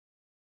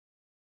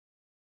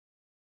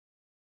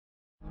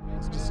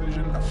This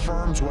decision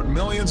affirms what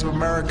millions of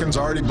Americans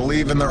already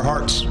believe in their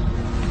hearts.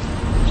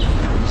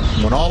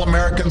 When all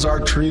Americans are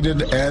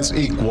treated as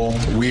equal,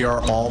 we are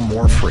all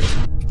more free.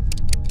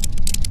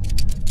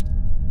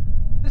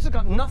 This has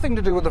got nothing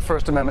to do with the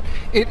First Amendment.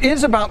 It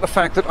is about the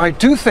fact that I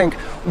do think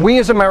we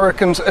as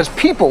Americans, as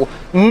people,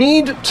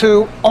 need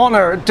to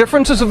honor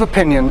differences of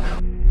opinion.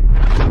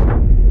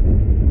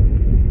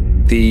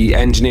 The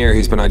engineer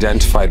who's been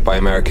identified by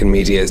American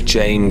media as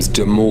James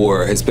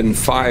Damore has been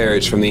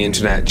fired from the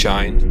internet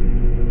giant.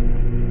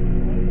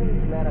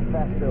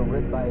 Manifesto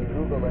written by a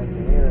Google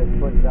engineer has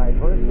put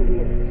diversity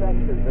and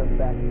sexism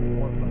back to the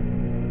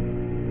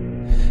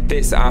forefront.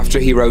 This after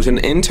he wrote an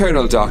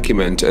internal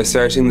document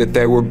asserting that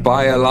there were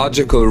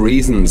biological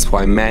reasons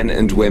why men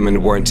and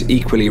women weren't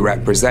equally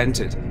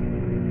represented.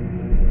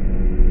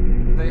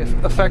 They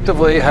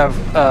effectively have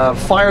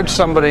fired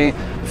somebody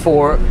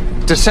for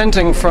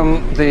dissenting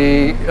from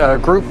the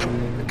group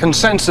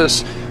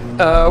consensus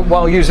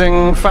while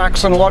using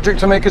facts and logic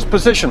to make his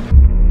position.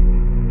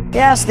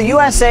 Yes, the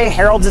USA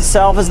heralds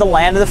itself as the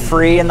land of the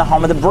free and the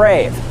home of the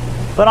brave.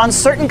 But on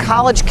certain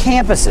college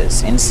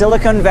campuses in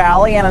Silicon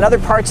Valley and in other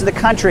parts of the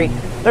country,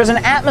 there's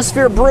an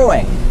atmosphere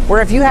brewing where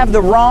if you have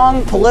the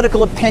wrong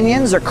political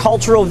opinions or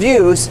cultural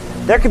views,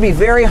 there could be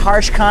very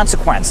harsh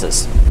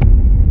consequences.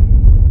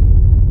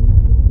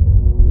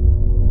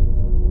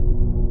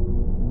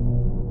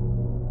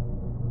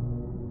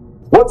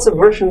 What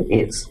subversion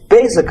is?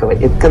 Basically,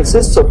 it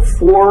consists of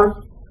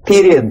 4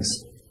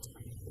 periods,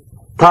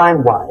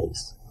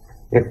 time-wise.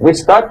 If we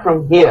start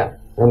from here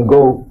and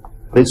go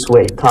this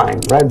way, time,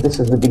 right? This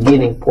is the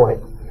beginning point.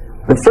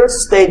 The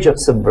first stage of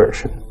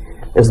subversion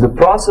is the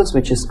process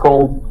which is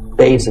called,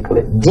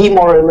 basically,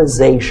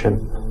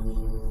 demoralization.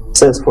 It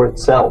says for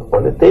itself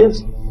what it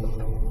is.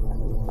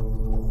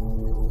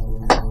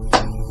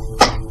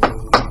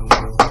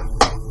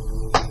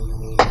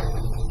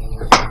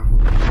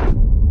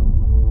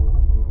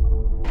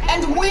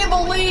 And we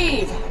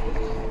believe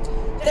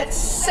that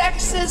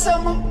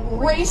sexism,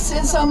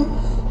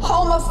 racism,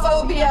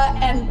 homophobia,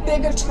 and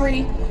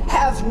bigotry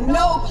have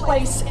no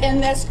place in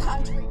this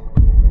country.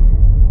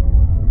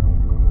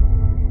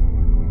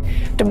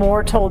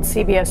 Damore told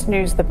CBS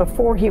News that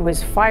before he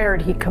was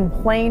fired, he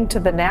complained to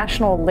the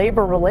National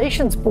Labor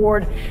Relations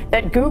Board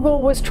that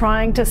Google was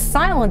trying to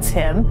silence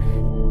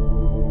him.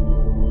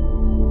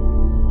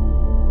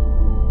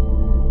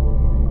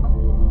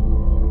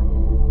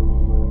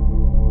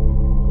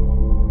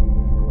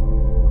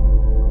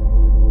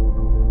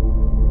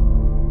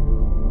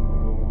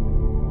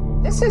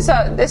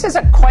 This is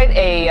quite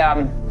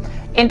a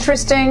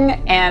interesting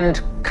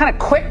and kind of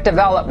quick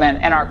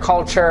development in our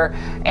culture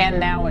and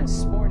now in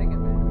sporting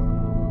events.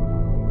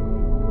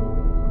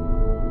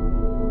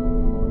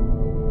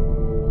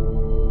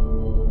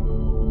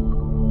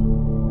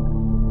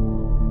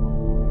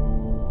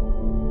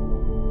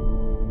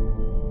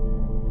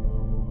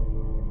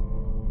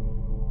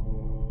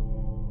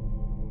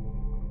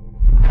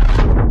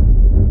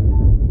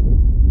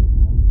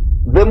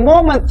 The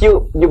moment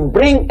you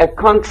bring a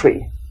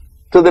country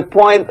to the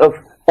point of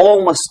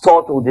almost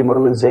total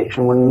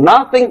demoralization, when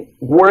nothing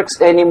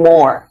works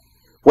anymore,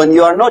 when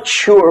you are not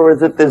sure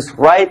whether it is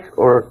right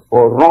or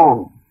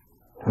wrong,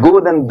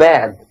 good and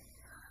bad,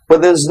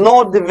 but there's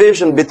no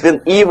division between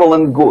evil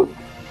and good.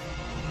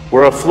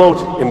 We're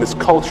afloat in this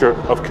culture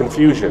of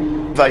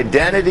confusion.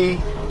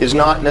 Identity is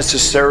not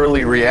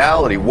necessarily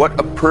reality. What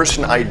a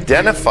person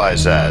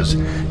identifies as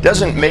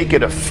doesn't make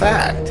it a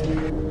fact.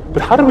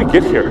 But how do we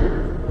get here?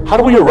 How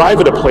do we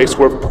arrive at a place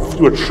where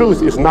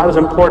truth is not as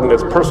important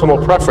as personal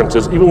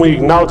preferences, even when we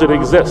acknowledge it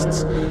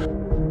exists?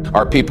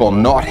 Are people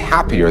not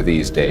happier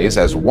these days,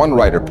 as one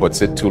writer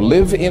puts it, to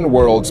live in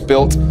worlds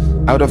built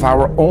out of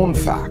our own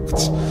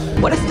facts?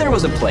 What if there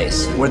was a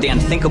place where the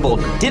unthinkable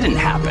didn't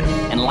happen,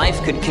 and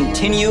life could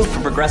continue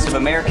for progressive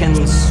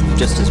Americans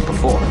just as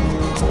before?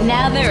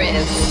 Now there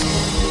is.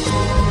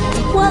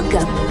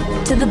 Welcome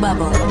to The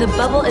Bubble. The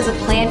Bubble is a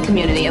planned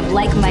community of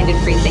like-minded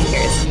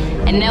freethinkers,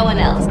 and no one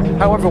else.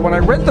 However, when I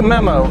read the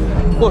memo,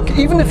 look,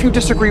 even if you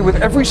disagree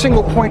with every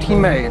single point he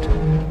made,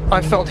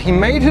 I felt he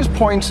made his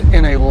points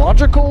in a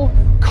logical,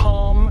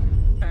 calm,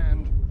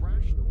 and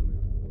rational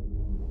way.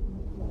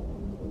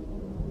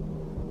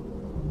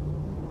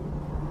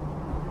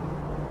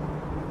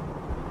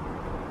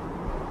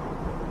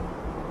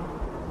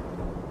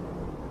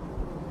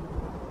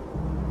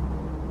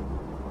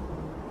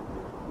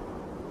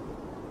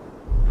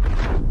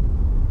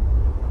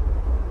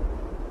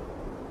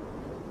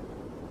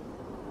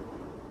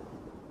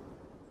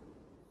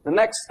 The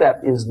next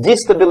step is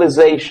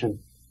destabilization.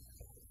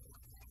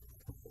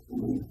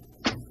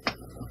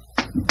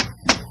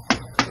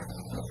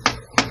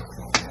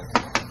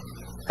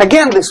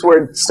 Again, this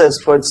word says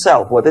for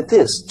itself what it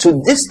is. To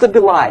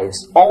destabilize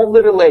all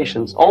the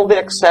relations, all the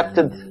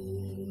accepted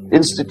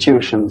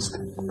institutions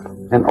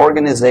and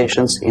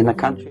organizations in a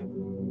country.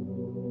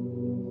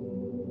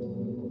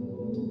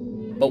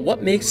 But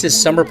what makes this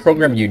summer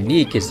program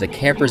unique is the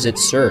campers it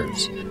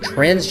serves.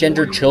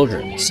 Transgender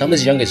children, some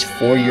as young as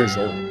 4 years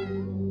old.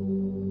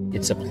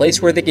 It's a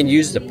place where they can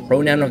use the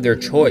pronoun of their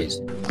choice.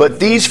 But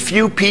these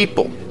few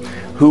people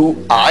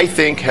who I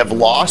think have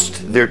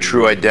lost their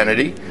true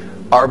identity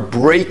are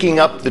breaking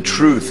up the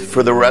truth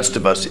for the rest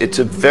of us. It's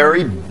a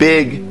very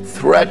big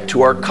threat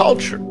to our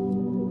culture.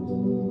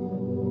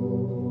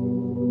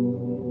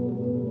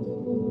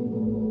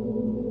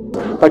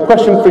 My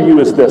question for you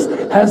is this: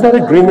 has that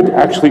agreement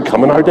actually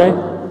come in our day?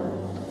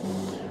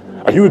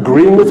 Are you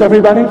agreeing with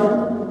everybody?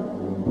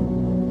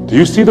 Do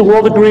you see the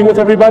world agreeing with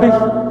everybody?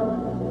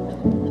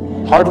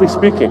 Hardly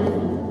speaking.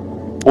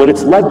 What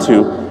it's led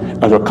to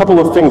are a couple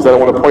of things that I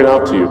want to point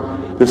out to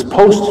you. This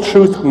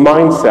post-truth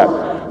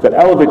mindset that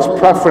elevates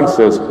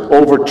preferences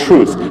over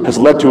truth has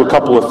led to a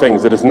couple of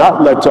things. It has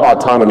not led to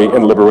autonomy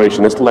and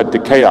liberation. It's led to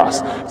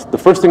chaos. The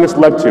first thing it's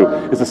led to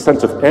is a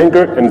sense of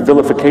anger and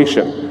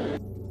vilification.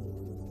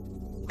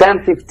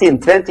 10,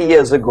 15, 20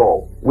 years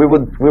ago, we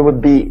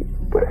would be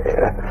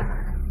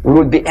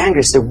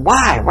angry, say,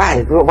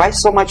 why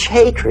so much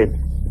hatred?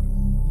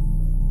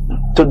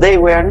 Today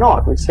we are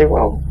not. We say,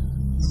 well,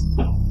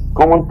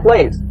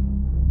 commonplace.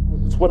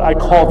 It's what I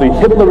call the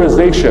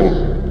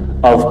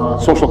Hitlerization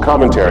of social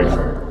commentary.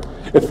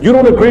 If you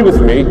don't agree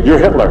with me, you're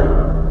Hitler.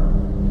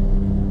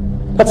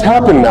 That's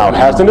happened now,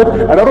 hasn't it?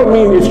 And I don't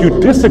mean if you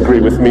disagree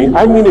with me,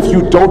 I mean if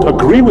you don't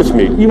agree with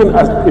me, even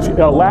if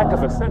a lack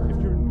of assent.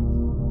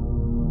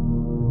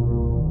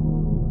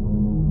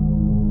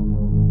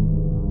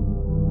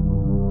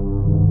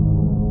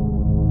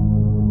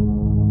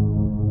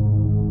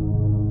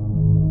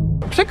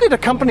 Particularly a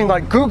company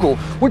like Google,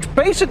 which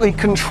basically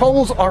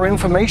controls our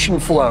information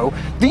flow.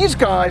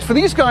 For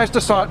these guys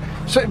to start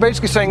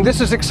basically saying this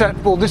is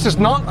acceptable, this is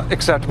not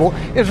acceptable,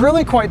 is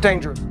really quite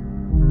dangerous.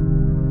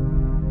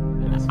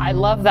 I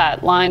love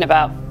that line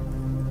about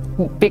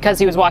because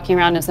he was walking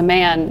around as a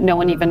man, no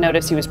one even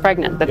noticed he was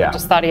pregnant. They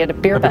just thought he had a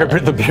beer belly.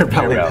 The beer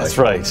belly, that's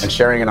right. And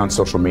sharing it on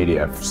social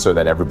media so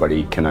that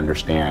everybody can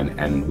understand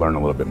and learn a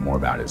little bit more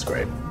about it is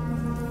great.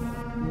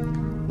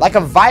 Like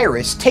a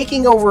virus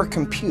taking over a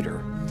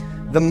computer,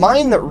 the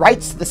mind that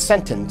writes the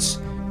sentence,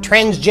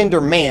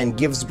 transgender man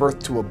gives birth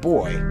to a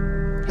boy,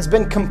 has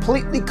been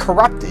completely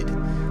corrupted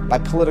by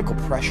political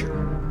pressure.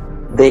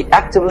 They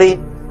actively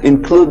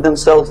include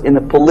themselves in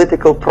a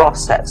political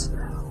process.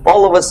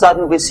 All of a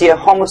sudden we see a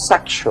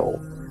homosexual.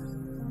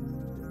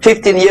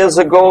 15 years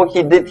ago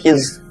he did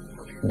his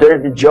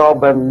dirty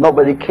job and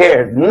nobody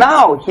cared.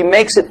 Now he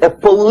makes it a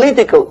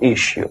political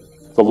issue.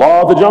 The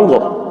law of the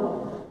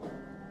jungle,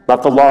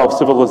 not the law of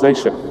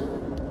civilization.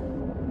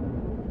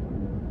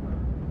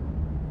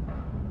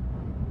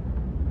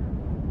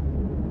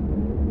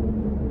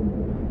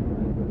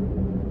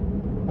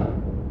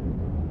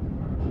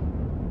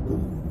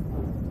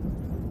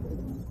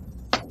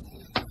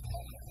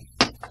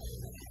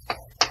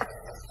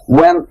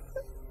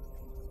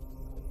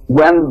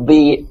 When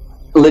the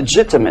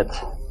legitimate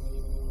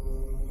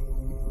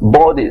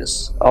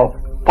bodies of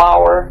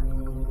power,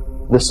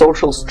 the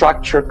social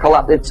structure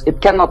collapse, it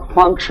cannot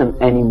function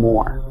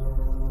anymore.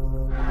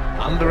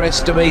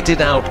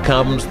 Underestimated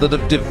outcomes that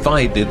have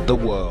divided the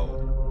world.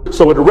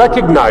 So it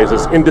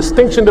recognizes, in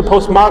distinction to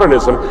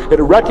postmodernism, it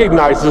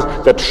recognizes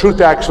that truth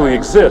actually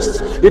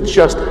exists. It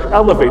just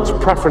elevates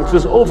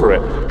preferences over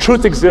it.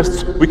 Truth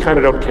exists, we kind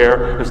of don't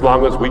care as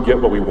long as we get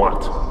what we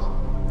want.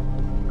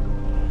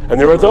 And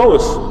there are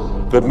those,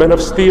 the men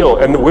of steel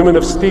and the women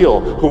of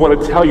steel, who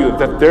want to tell you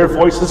that their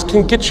voices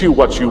can get you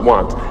what you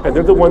want. And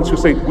they're the ones who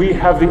say, we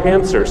have the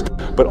answers.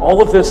 But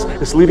all of this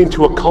is leading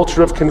to a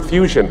culture of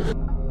confusion.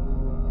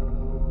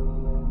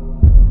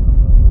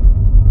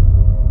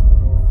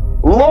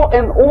 Law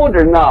and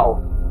order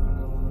now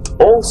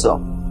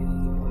also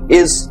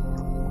is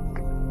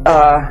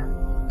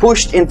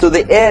pushed into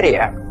the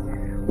area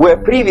where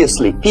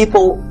previously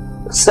people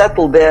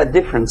settled their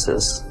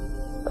differences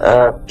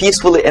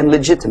peacefully and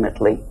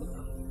legitimately.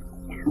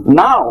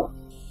 Now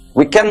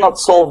we cannot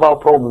solve our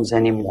problems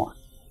anymore.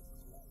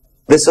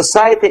 The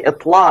society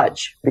at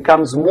large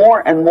becomes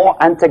more and more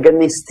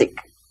antagonistic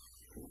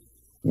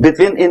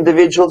between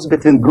individuals,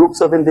 between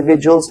groups of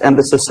individuals, and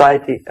the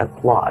society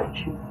at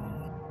large.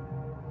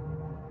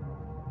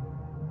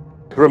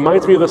 It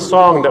reminds me of the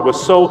song that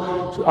was so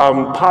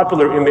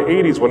popular in the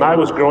 80s when I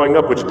was growing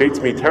up, which dates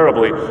me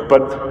terribly,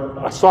 but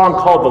a song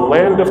called The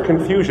Land of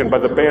Confusion by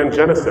the band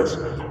Genesis.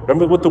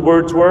 Remember what the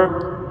words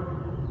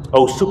were?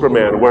 Oh,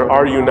 Superman, where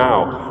are you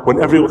now?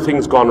 When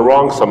everything's gone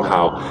wrong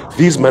somehow,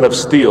 these men of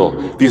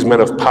steel, these men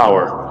of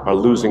power are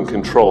losing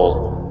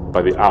control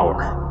by the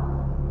hour.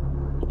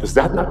 Does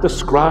that not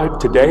describe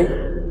today?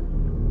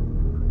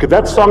 Could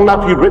that song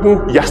not be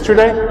written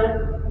yesterday?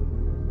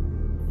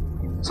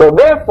 So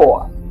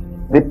therefore,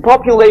 the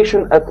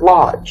population at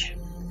large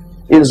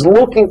is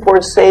looking for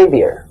a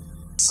savior.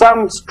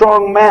 Some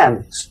strong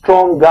man,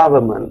 strong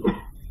government,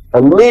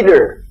 a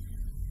leader,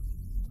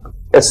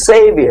 a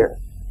savior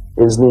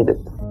is needed.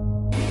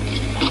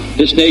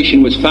 This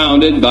nation was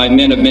founded by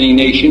men of many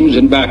nations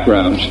and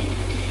backgrounds.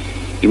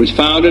 It was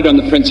founded on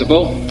the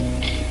principle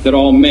that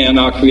all men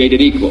are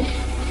created equal.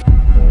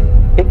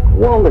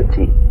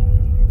 Equality,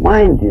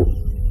 mind you.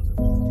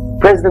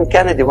 President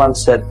Kennedy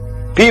once said,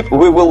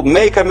 we will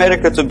make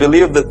America to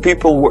believe that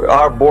people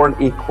are born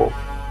equal.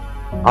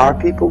 Are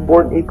people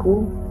born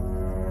equal?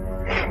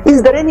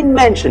 Is there any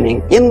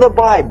mentioning in the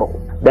Bible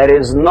there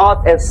is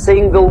not a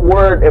single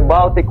word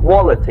about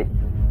equality?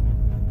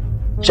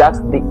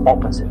 Just the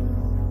opposite.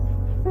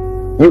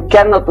 You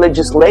cannot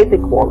legislate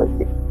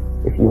equality.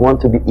 If you want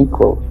to be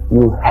equal,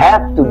 you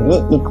have to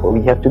be equal.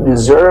 You have to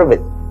deserve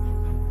it.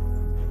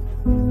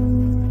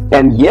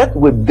 And yet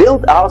we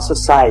build our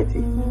society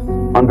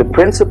on the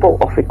principle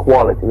of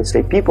equality. We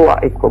say people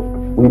are equal.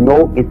 We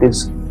know it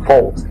is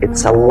false.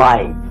 It's a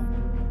lie.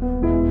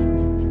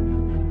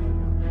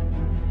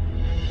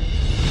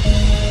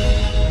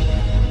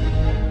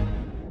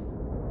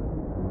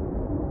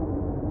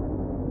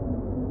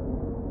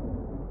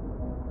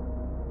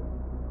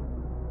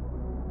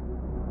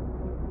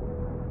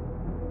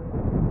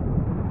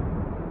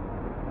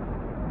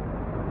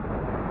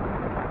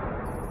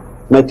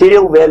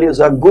 Material values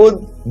are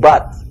good,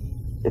 but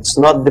it's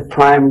not the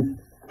prime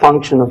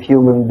function of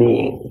human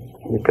being,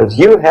 because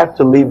you have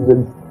to live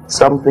with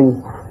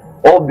something.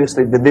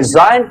 Obviously, the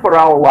design for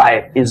our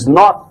life is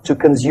not to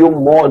consume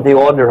more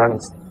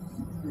deodorants.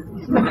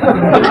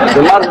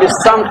 There must be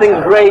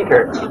something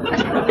greater.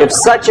 If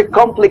such a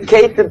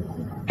complicated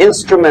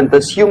instrument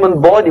as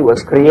human body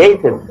was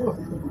created,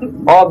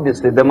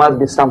 obviously there must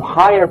be some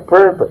higher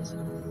purpose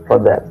for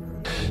that.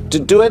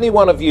 Do any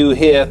one of you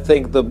here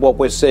think that what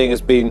we're seeing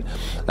has been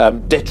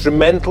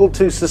detrimental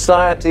to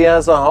society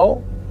as a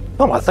whole?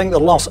 Well, I think the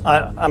loss,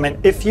 I mean,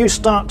 if you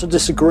start to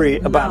disagree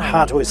about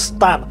how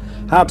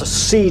to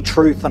see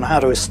truth and how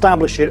to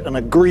establish it and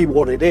agree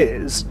what it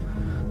is,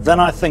 then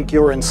I think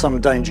you're in some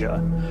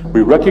danger.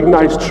 We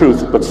recognize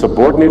truth, but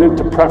subordinate it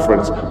to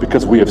preference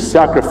because we have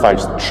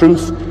sacrificed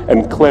truth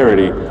and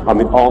clarity on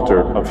the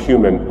altar of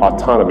human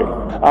autonomy.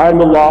 I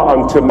am a law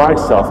unto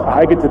myself.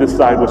 I get to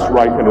decide what's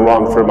right and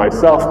wrong for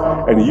myself,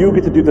 and you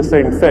get to do the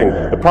same thing.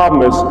 The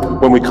problem is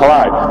when we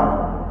collide.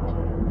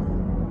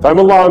 If I'm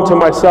a law unto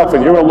myself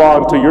and you're a law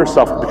unto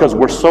yourself, because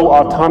we're so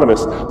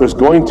autonomous, there's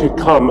going to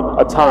come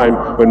a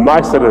time when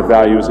my set of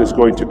values is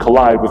going to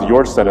collide with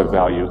your set of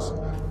values.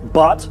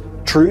 But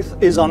truth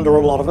is under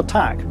a lot of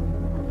attack.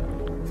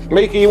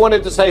 Mika, you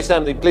wanted to say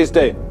something, please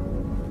do.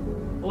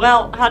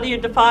 Well, how do you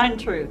define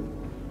truth?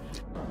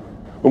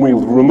 When we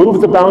remove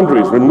the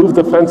boundaries, remove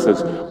the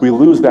fences, we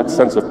lose that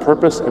sense of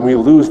purpose and we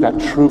lose that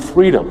true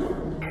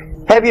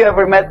freedom. Have you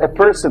ever met a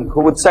person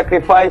who would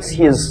sacrifice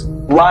his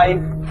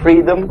life,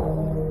 freedom,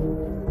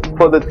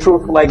 for the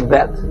truth like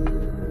that?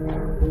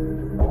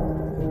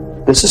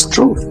 This is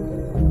truth.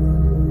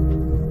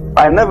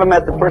 I never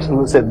met a person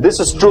who said,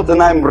 this is truth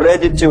and I'm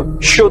ready to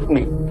shoot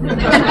me.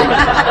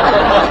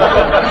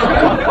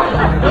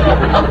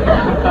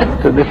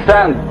 To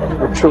defend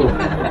the truth.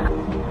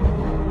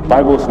 The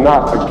Bible is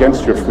not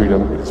against your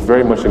freedom. It's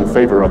very much in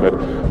favor of it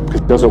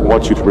because it doesn't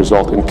want you to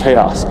result in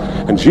chaos.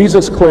 And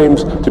Jesus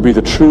claims to be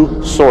the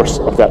true source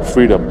of that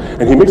freedom.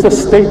 And he makes a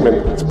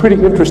statement that's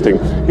pretty interesting.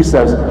 He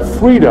says,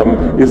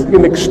 freedom is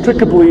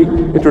inextricably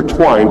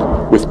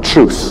intertwined with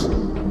truth.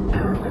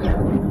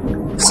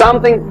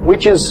 Something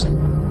which is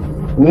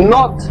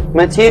not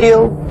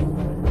material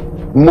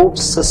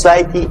moves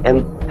society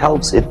and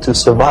helps it to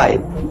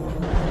survive.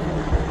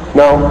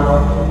 Now,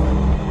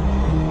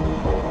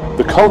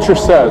 the culture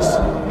says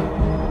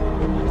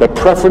that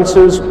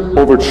preferences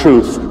over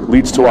truth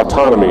leads to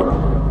autonomy.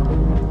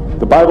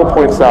 The Bible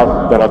points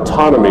out that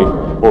autonomy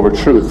over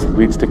truth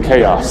leads to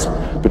chaos.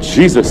 But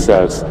Jesus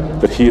says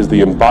that he is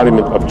the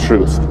embodiment of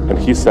truth and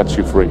he sets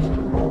you free.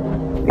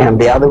 And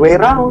the other way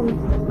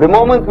around. The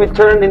moment we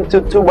turn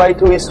into 2 by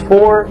 2 is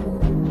 4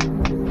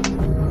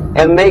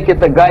 and make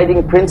it a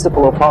guiding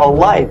principle of our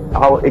life,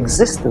 our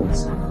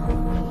existence,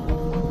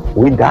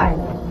 we die.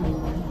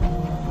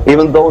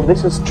 Even though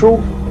this is true,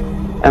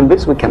 and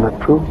this we cannot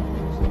prove.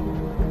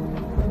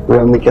 We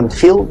only can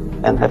feel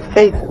and have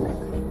faith in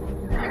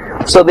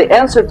it. So the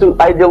answer to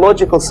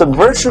ideological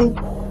subversion,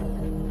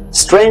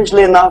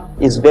 strangely enough,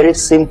 is very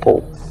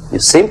simple. You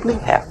simply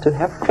have to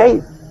have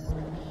faith.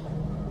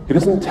 He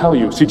doesn't tell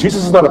you. See,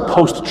 Jesus is not a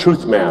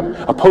post-truth man.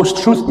 A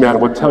post-truth man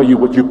would tell you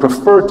what you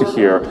prefer to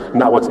hear,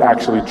 not what's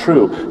actually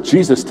true.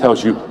 Jesus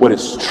tells you what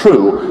is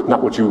true,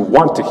 not what you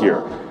want to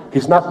hear.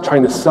 He's not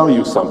trying to sell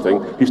you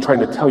something. He's trying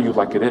to tell you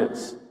like it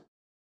is.